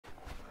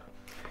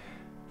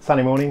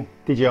Sunny morning,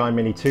 DJI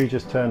Mini 2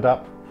 just turned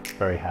up.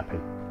 Very happy.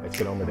 Let's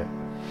get on with it.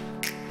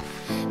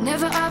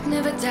 Never up,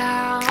 never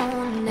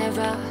down,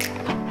 never.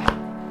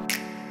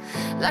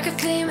 Like a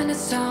theme in a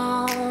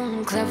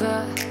song,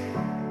 clever.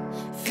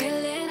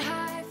 Feeling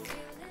high,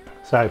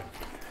 So,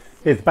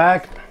 here's the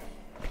bag.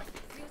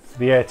 It's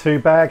the Air 2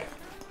 bag.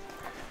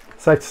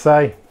 Safe to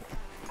say,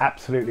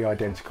 absolutely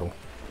identical.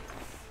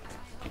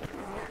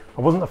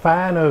 I wasn't a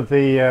fan of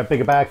the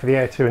bigger bag for the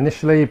Air 2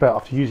 initially, but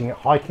after using it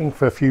hiking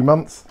for a few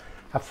months,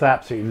 I have to say I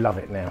absolutely love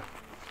it now.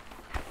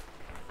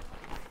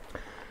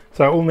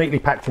 So all neatly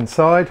packed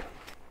inside.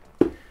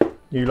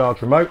 New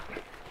large remote.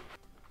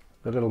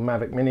 The little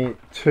Mavic Mini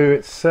 2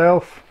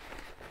 itself.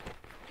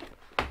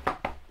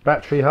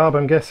 Battery hub,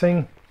 I'm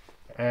guessing,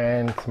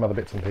 and some other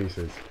bits and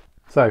pieces.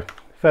 So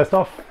first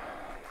off,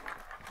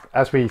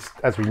 as we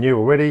knew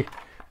already,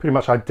 pretty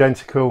much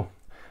identical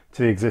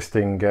to the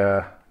existing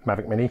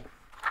Mavic Mini.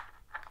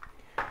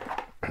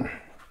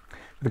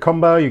 The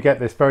combo, you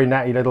get this very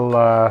natty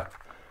little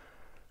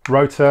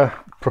rotor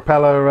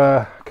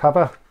propeller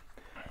cover.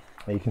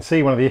 You can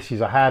see one of the issues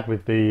I had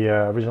with the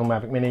original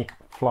Mavic Mini,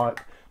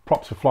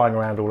 props were flying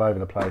around all over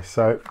the place.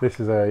 So this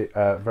is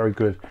a very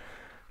good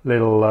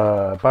little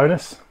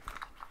bonus.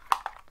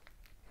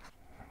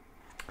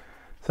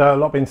 So a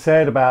lot been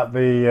said about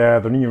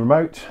the new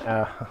remote.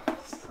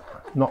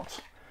 Not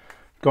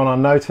gone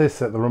unnoticed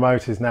that the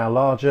remote is now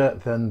larger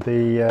than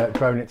the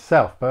drone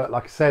itself, but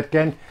like I said,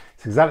 again,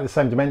 it's exactly the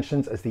same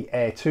dimensions as the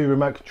Air 2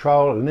 remote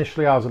control.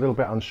 Initially I was a little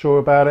bit unsure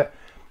about it,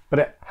 but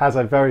it has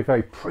a very,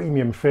 very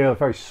premium feel, a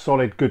very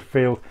solid, good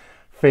feel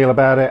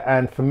about it.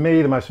 And for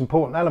me, the most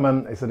important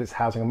element is that it's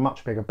housing a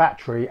much bigger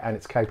battery and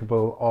it's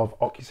capable of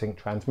OcuSync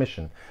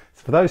transmission.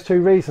 So for those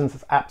two reasons,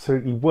 it's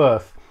absolutely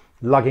worth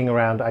lugging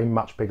around a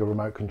much bigger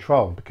remote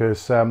control,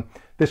 because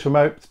this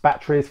remote's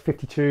battery is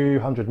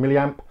 5200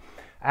 milliamp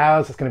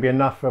hours. It's going to be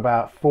enough for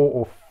about 4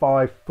 or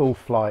 5 full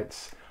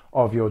flights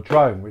of your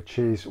drone, which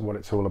is what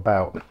it's all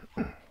about.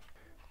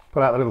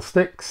 Pull out the little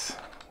sticks,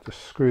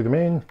 just screw them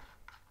in, and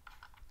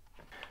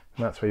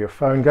that's where your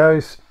phone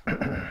goes.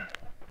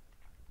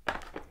 Just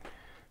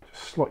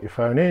slot your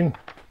phone in,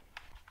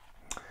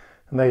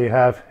 and there you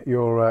have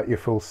your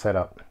full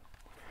setup.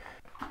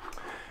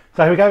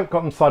 So here we go,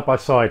 got them side by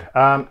side,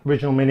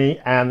 original Mini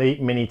and the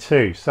Mini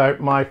 2. So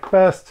when I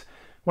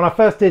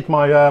first did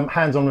my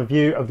hands-on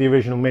review of the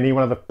original Mini,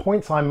 one of the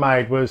points I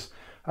made was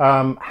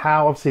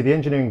how obviously the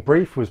engineering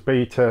brief was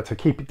to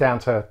keep it down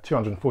to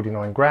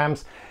 249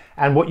 grams.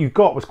 And what you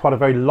got was quite a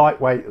very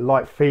lightweight,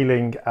 light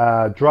feeling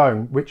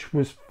drone, which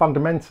was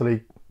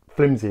fundamentally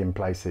flimsy in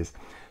places.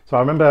 So I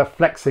remember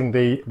flexing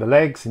the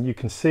legs, and you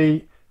can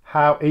see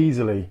how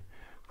easily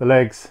the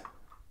legs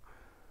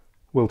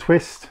will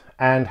twist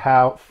and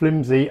how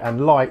flimsy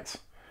and light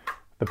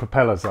the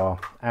propellers are.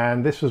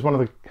 And this was one of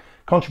the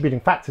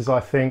contributing factors, I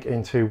think,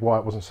 into why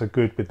it wasn't so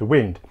good with the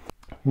wind.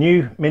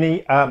 New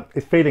Mini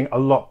is feeling a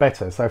lot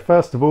better. So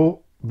first of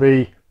all,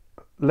 the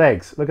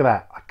legs, look at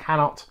that. I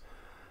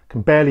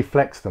can barely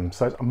flex them.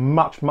 So it's a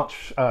much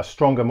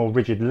stronger, more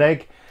rigid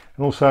leg.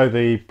 And also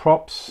the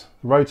props,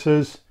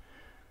 rotors,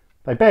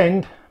 they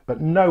bend,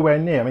 but nowhere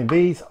near. I mean,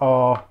 these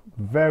are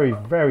very,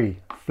 very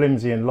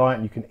flimsy and light,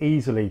 and you can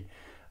easily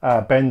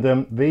bend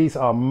them. These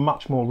are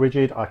much more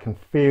rigid. I can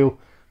feel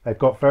they've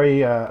got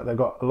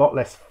a lot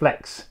less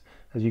flex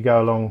as you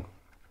go along,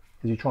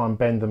 as you try and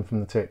bend them from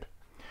the tip.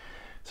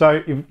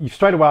 So you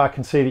straight away I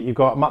can see that you've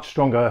got much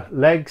stronger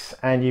legs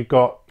and you've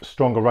got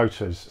stronger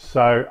rotors.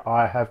 So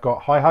I have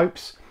got high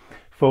hopes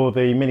for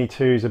the Mini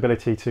 2's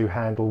ability to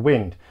handle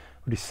wind.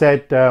 We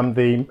said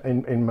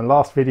in my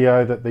last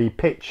video that the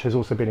pitch has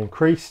also been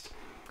increased.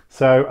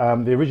 So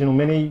the original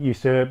Mini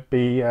used to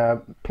be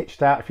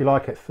pitched out, if you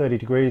like, at 30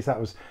 degrees. That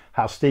was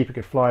how steep it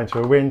could fly into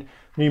a wind.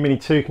 New Mini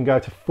 2 can go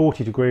to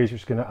 40 degrees,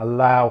 which is going to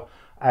allow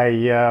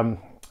a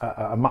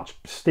much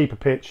steeper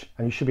pitch,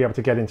 and you should be able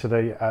to get into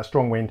the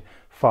strong wind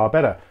far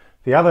better.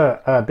 The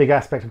other big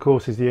aspect, of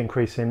course, is the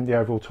increase in the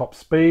overall top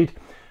speed.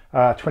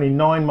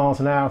 29 miles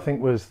an hour, I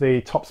think, was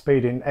the top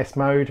speed in S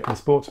mode and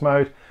sports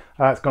mode.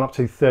 It's gone up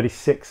to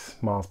 36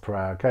 miles per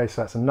hour. Okay,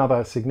 so that's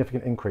another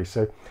significant increase.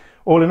 So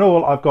all in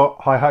all, I've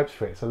got high hopes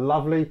for it. It's a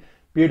lovely,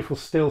 beautiful,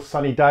 still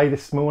sunny day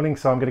this morning,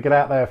 so I'm going to get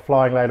out there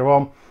flying later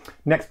on.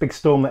 Next big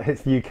storm that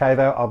hits the UK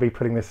though, I'll be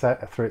putting this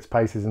through its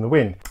paces in the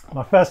wind.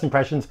 My first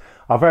impressions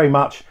are very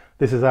much,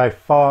 this is a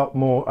far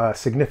more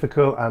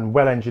significant and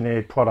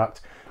well-engineered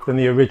product than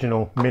the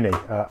original Mini.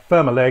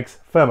 Firmer legs,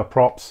 firmer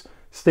props,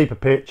 steeper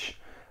pitch,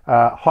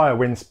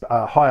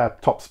 higher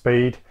top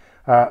speed.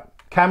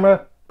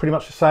 Camera, pretty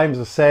much the same as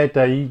I said.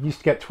 You used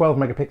to get 12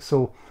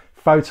 megapixel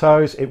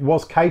photos. It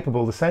was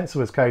capable, the sensor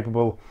was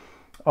capable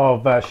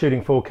of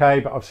shooting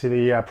 4K, but obviously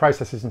the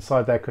processors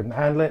inside there couldn't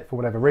handle it for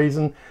whatever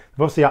reason.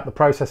 They've obviously upped the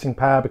processing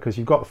power because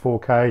you've got the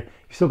 4K,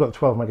 you've still got the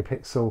 12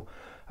 megapixel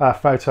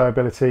photo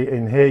ability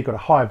in here. You've got a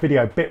higher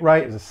video bit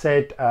rate, as I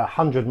said,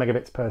 100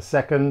 megabits per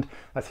second.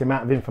 That's the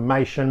amount of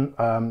information,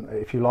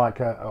 if you like,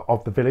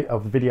 of the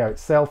video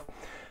itself.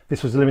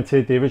 This was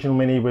limited, the original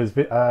Mini was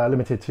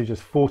limited to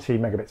just 40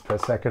 megabits per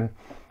second.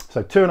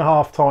 So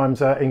 2.5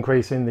 times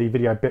increase in the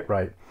video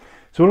bitrate.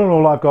 So all in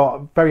all, I've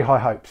got very high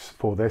hopes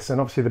for this.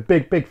 And obviously the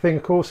big thing,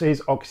 of course,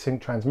 is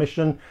OcuSync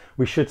transmission.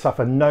 We should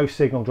suffer no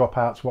signal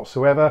dropouts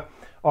whatsoever.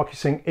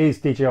 OcuSync is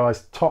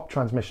DJI's top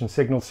transmission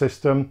signal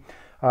system.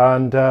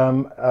 And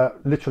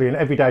literally in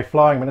everyday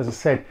flying, I mean, as I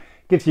said,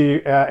 gives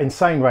you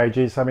insane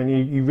ranges. I mean,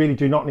 you really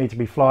do not need to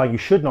be flying. You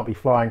should not be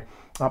flying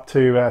up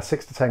to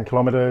 6 to 10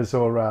 kilometers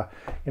or,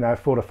 you know,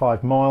 4 to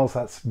 5 miles.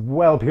 That's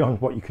well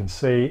beyond what you can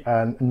see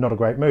and not a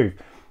great move.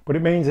 But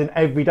it means in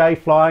everyday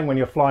flying, when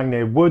you're flying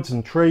near woods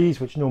and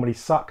trees, which normally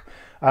suck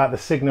the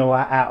signal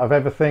out of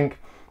everything,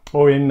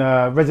 or in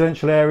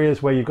residential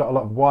areas where you've got a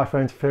lot of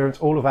Wi-Fi interference,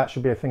 all of that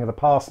should be a thing of the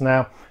past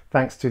now,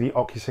 thanks to the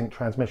OcuSync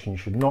transmission. You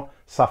should not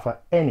suffer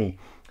any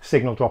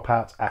signal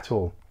dropouts at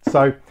all.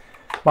 So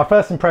my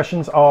first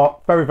impressions are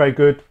very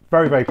good,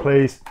 very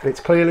pleased.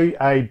 It's clearly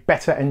a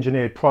better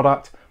engineered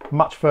product,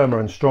 much firmer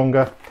and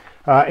stronger.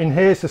 In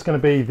here is just going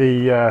to be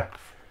the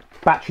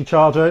battery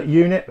charger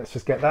unit. Let's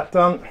just get that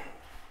done.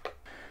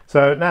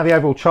 So now the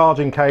overall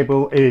charging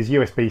cable is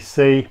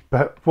USB-C,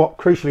 but what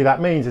crucially that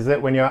means is that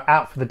when you're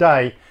out for the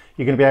day,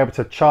 you're going to be able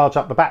to charge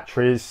up the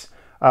batteries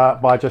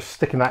by just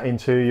sticking that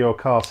into your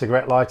car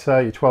cigarette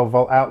lighter, your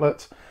 12-volt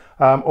outlet,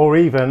 or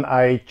even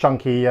a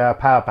chunky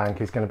power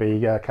bank is going to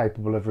be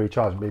capable of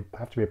recharging. It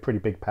have to be a pretty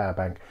big power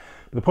bank.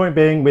 But the point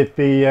being, with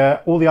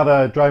the all the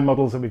other drone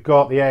models that we've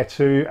got, the Air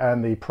 2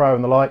 and the Pro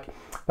and the like,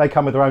 they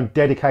come with their own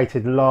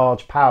dedicated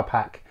large power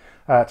pack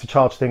to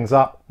charge things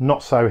up.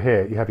 Not so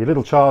here. You have your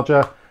little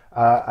charger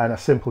and a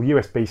simple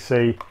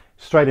USB-C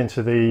straight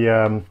into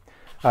the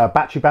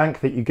battery bank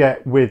that you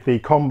get with the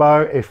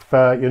combo. If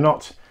you're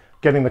not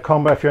getting the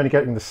combo, if you're only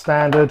getting the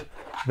standard,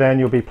 then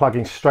you'll be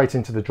plugging straight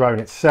into the drone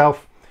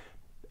itself.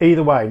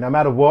 Either way, no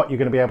matter what, you're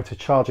going to be able to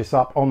charge this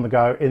up on the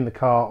go in the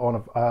car on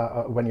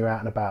when you're out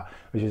and about,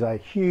 which is a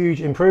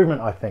huge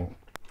improvement, I think.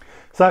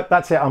 So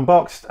that's it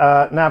unboxed.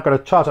 Now I've got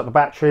to charge up the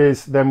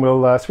batteries, then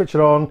we'll switch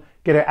it on,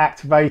 get it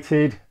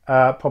activated,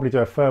 probably do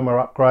a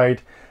firmware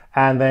upgrade,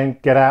 and then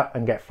get out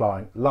and get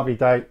flying. Lovely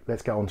day,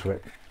 let's get on to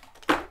it.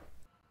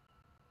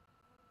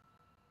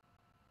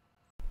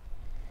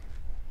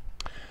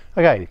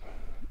 Okay,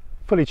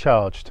 fully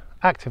charged,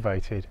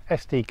 activated,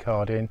 SD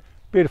card in,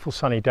 beautiful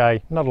sunny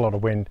day, not a lot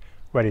of wind,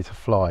 ready to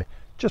fly.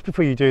 Just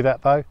before you do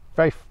that though,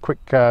 very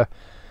quick, go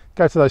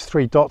to those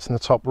 3 dots in the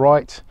top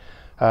right,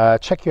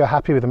 check you're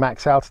happy with the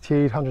max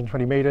altitude,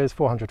 120 meters,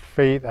 400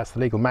 feet, that's the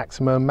legal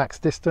maximum. Max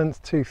distance,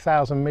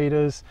 2,000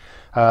 meters.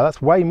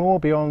 That's way more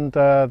beyond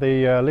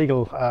the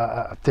legal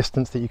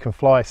distance that you can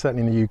fly,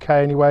 certainly in the UK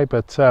anyway,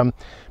 but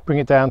bring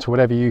it down to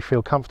whatever you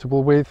feel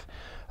comfortable with.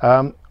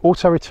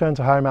 Auto return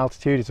to home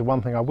altitude is the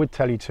one thing I would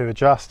tell you to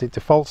adjust. It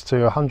defaults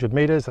to 100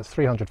 meters, that's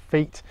 300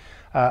 feet.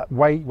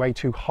 Way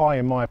too high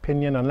in my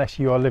opinion, unless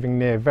you are living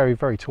near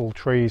very tall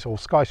trees or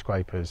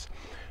skyscrapers.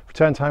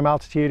 Return to home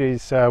altitude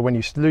is when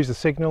you lose the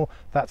signal,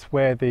 that's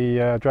where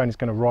the drone is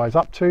going to rise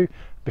up to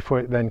before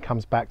it then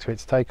comes back to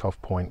its takeoff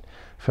point.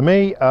 For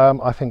me,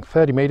 I think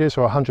 30 meters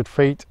or 100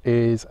 feet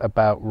is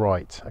about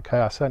right. Okay,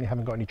 I certainly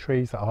haven't got any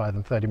trees that are higher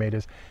than 30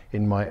 meters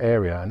in my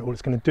area, and all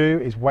it's going to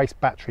do is waste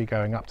battery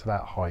going up to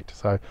that height,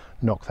 so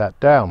knock that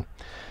down.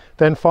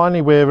 Then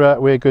finally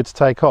we're good to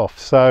take off.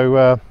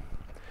 So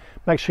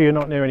make sure you're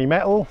not near any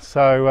metal.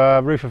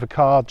 So roof of a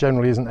car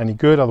generally isn't any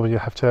good, otherwise you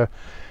have to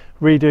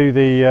redo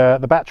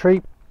the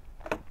battery.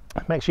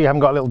 Make sure you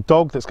haven't got a little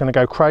dog that's going to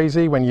go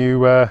crazy when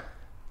you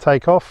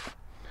take off.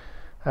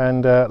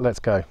 And let's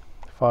go.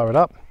 Fire it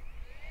up.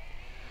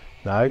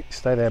 No,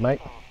 stay there,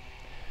 mate.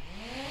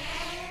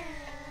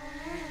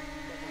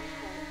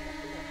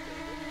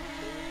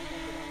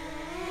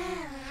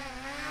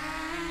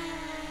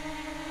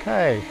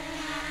 Okay.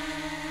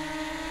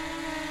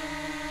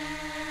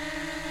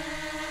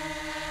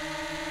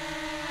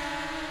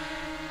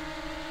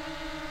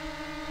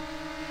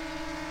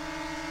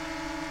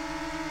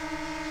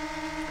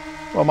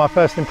 Well, my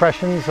first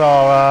impressions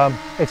are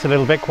it's a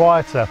little bit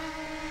quieter.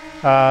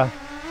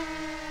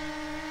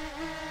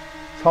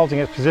 It's holding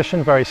its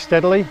position very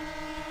steadily.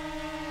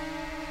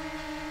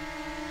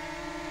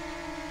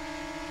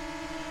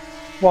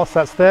 Whilst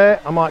that's there,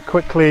 I might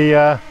quickly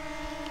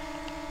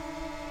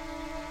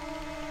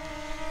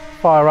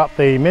fire up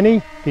the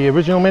Mini, the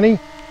original Mini.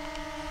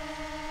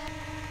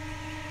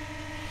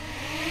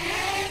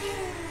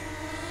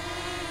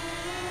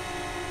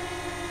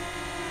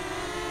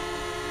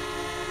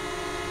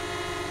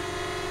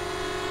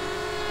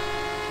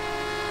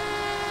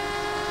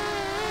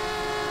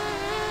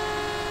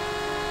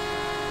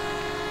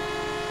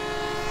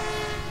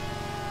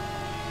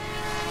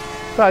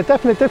 So a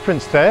definite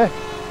difference there.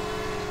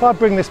 If I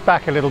bring this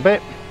back a little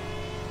bit,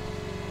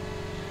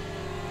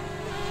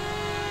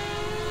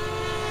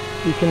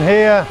 you can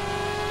hear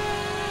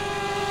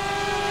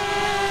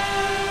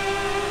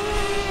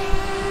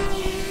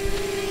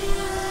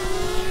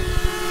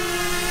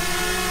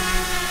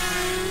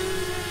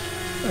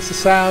that's the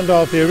sound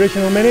of the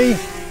original Mini,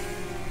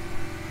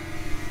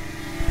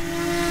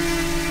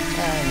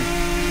 and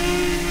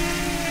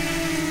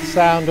the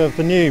sound of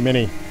the new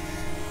Mini.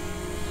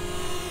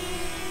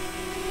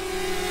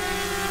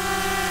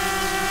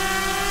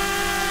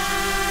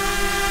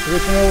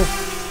 original.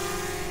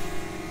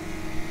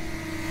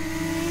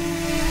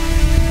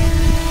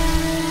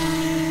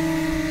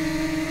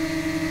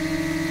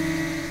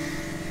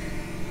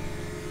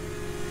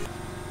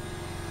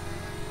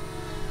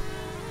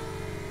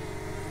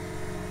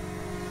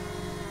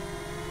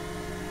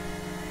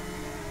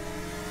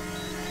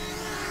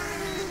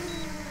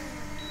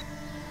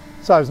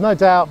 So there's no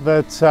doubt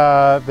that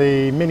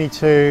the Mini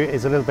 2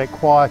 is a little bit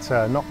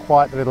quieter, not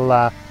quite the little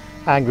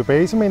angry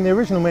bees. I mean, the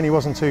original Mini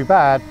wasn't too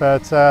bad,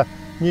 but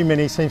new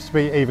Mini seems to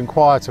be even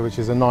quieter, which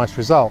is a nice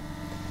result.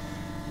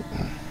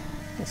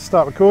 Let's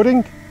start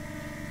recording,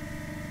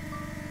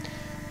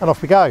 and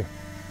off we go.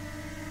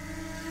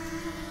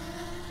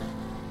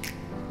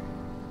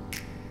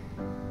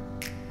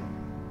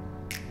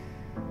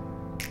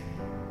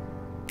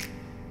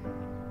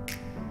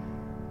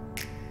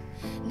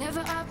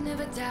 Never up,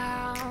 never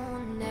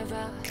down,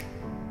 never.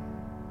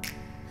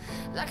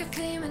 Like a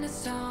theme in a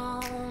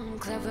song,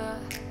 clever.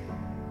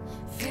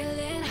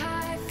 Feeling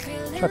high,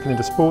 feeling Chucking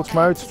into sports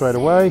mode straight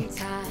away.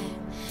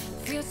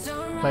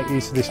 Make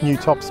use of this new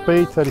top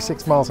speed,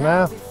 36 miles an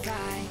hour.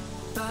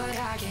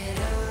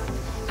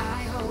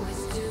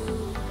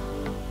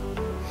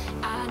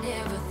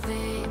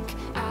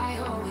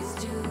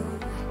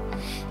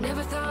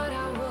 Never thought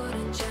I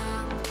wouldn't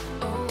jump.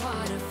 Oh,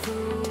 what a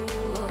fool.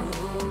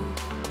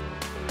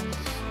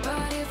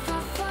 But if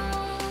I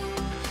fall,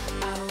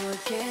 I would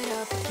get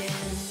up again.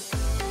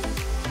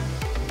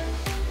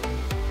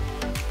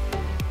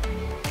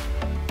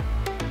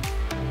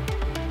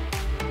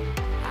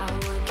 I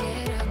would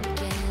get up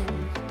again.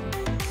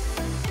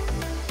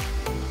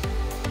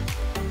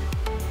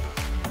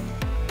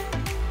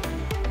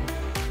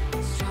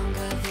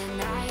 Stronger than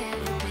I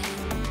ever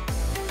been.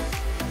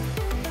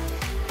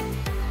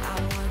 I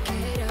would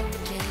get up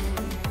again.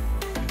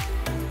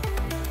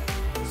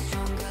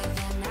 Stronger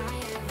than I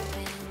ever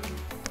been.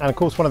 And of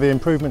course, one of the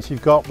improvements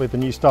you've got with the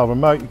new style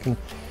remote, you can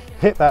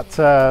hit that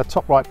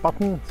top right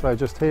button, so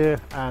just here,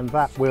 and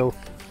that will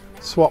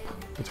swap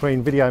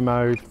between video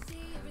mode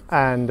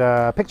and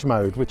picture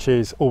mode, which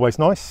is always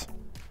nice.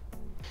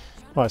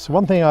 Right, so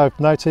one thing I've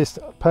noticed,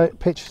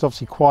 pitch is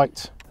obviously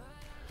quite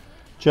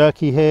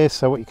jerky here,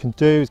 so what you can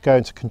do is go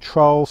into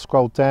control,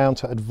 scroll down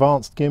to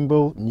advanced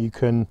gimbal, and you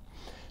can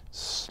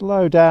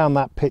slow down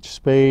that pitch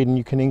speed, and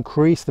you can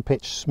increase the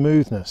pitch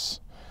smoothness.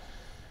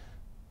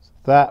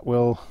 That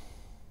will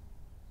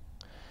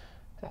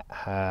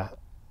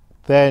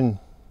then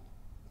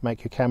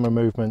make your camera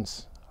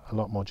movements a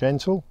lot more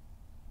gentle.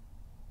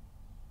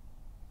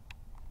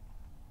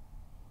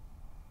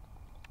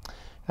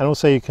 And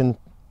also you can,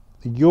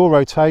 your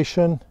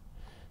rotation,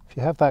 if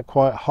you have that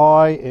quite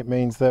high, it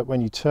means that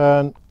when you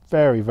turn,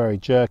 very, very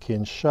jerky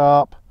and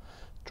sharp.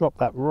 Drop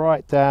that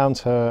right down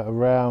to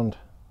around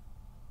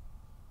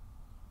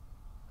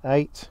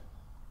 8.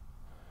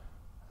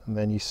 And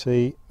then you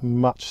see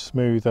much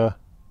smoother.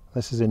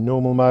 This is in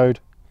normal mode.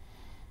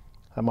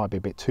 That might be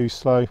a bit too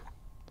slow.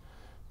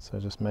 So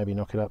just maybe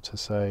knock it up to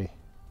say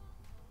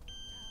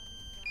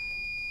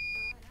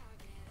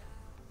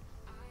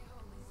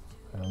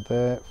around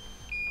there.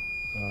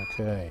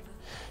 Okay,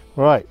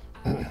 right.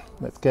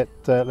 let's get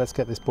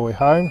this boy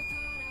home.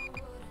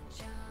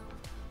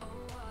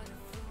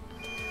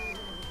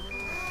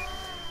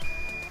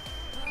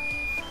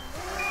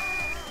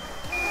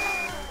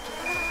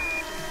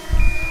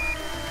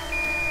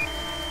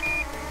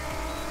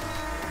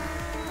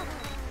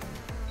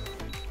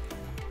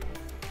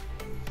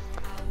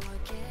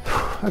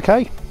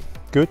 Okay,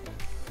 good.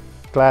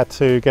 Glad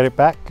to get it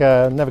back.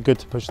 Never good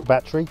to push the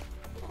battery.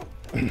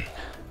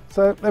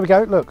 So there we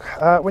go. Look,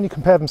 when you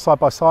compare them side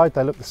by side,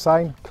 they look the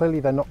same. Clearly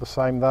they're not the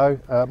same though.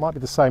 It might be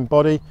the same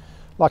body.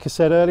 Like I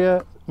said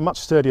earlier, much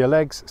sturdier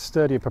legs,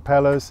 sturdier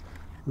propellers,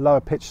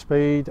 lower pitch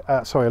speed,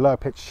 lower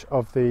pitch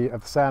of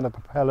the sound of the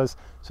propellers,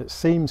 so it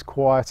seems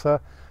quieter.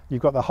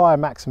 You've got the higher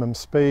maximum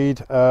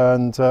speed,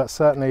 and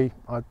certainly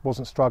I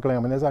wasn't struggling. I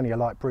mean, there's only a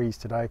light breeze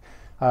today.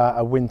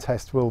 A wind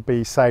test will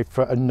be saved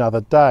for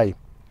another day.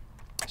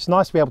 It's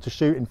nice to be able to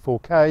shoot in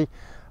 4K.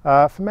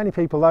 For many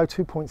people though,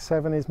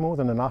 2.7 is more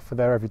than enough for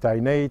their everyday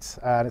needs,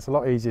 and it's a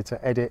lot easier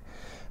to edit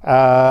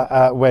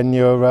when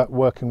you're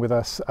working with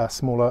a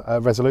smaller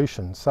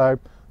resolution. So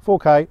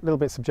 4K, a little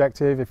bit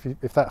subjective.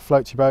 If that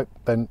floats your boat,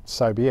 then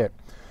so be it.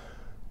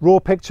 Raw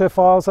picture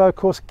files though, of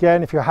course,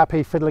 again, if you're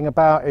happy fiddling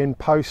about in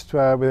post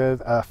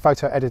with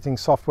photo editing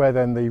software,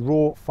 then the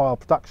raw file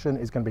production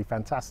is going to be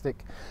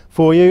fantastic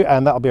for you,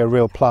 and that'll be a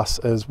real plus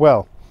as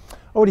well.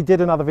 Already did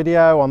another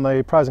video on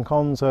the pros and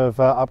cons of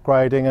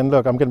upgrading, and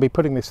look, I'm going to be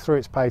putting this through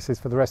its paces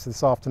for the rest of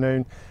this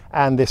afternoon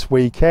and this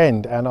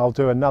weekend, and I'll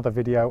do another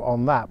video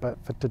on that. But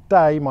for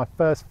today, my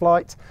first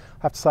flight, I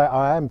have to say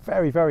I am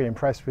very, very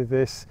impressed with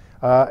this.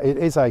 It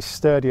is a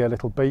sturdier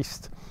little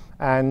beast,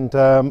 and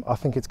I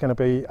think it's going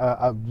to be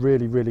a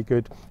really, really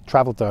good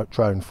travel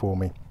drone for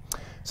me.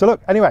 So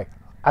look, anyway,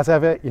 as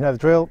ever, you know the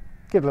drill.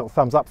 Give a little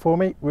thumbs up for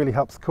me, really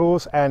helps the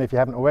cause, and if you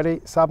haven't already,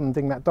 sub and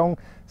ding that dong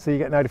so you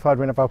get notified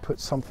whenever I put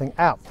something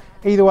out.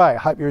 Either way, I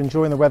hope you're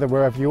enjoying the weather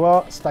wherever you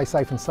are. Stay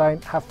safe and sane,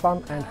 have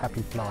fun, and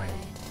happy flying.